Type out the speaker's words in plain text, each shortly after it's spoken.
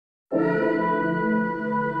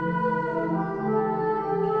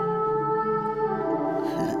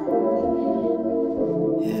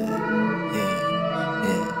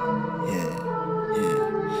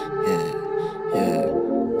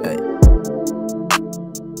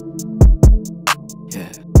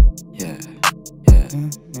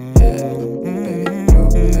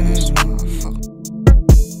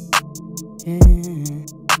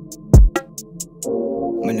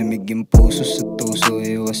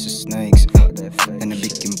sa snakes.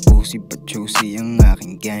 Nanabik yung pussy but juicy ang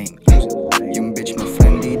aking game. Yung bitch mo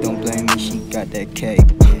friendly, don't blame me, she got that cake.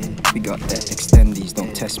 We got that extendies,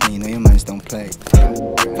 don't test me, no your mans don't play.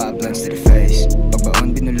 5 blunts to the face.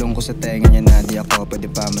 Pagbaon binulong ko sa tenga niya na di ako pwede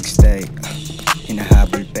pa magstay.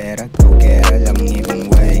 Hinahabol pera, go get her, lang ibang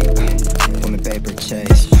way. Kung may paper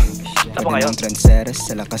chase, pwede ng trendsetter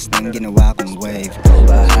sa lakas ng ginawa kong wave.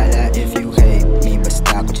 Bahala if you hate me,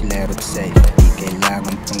 basta kuchilero to safe. Di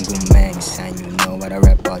kailangan pang gumeng, sign you know what I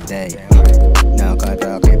rap all day.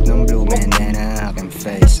 Nakatakip ng blue bandana aking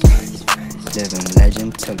face. Living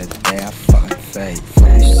legend till the day I fucking fade.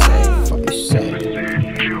 Fuck you say, fuck you say, fuck you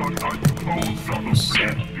say, fuck you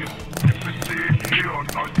say.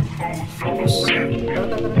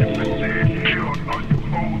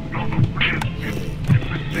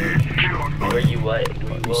 Where you at?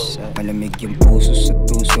 Malamig yung puso sa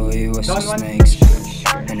tuso, iwas sa snakes.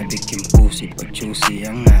 Nanabik yung pussy pag juicy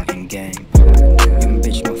ang aking game. Yung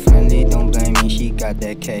bitch mo friendly, don't blame me, she got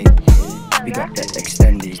that cake. We got that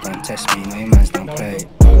extendies, don't test me, no your mans don't play.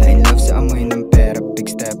 Line love sa amoy ng pera, big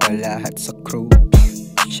step pa lahat sa crew.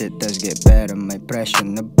 Shit does get better, may pressure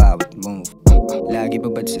na bawat move. Lagi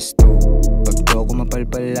babad sa stool, pag to ko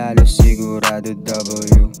mapalpal lalo, sigurado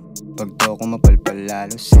W. Pag to ko mapalpal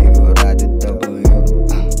lalo, sigurado W.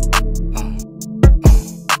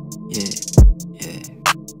 Yeah, yeah,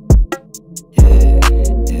 yeah,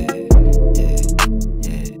 yeah, yeah, yeah,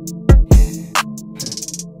 yeah.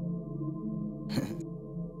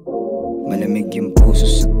 Malamig yung puso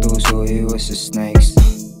sa tuso, iwas sa snakes.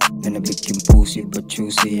 Nanabik yung pussy but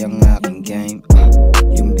juicy ang aking game.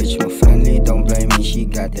 Yung bitch mo friendly, don't blame me, she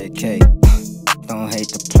got that cake. Don't hate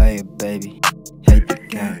the player, baby, hate the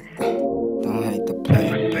game. Don't hate the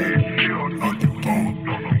player, baby, hate the game.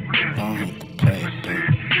 Don't hate the player,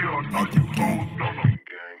 baby, hate the game.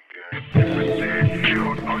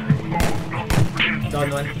 Down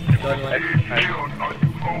one. Nice.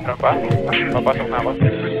 Apa? Papasok na ako.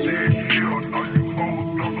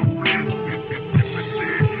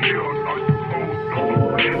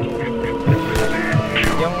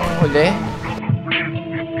 Yung huli,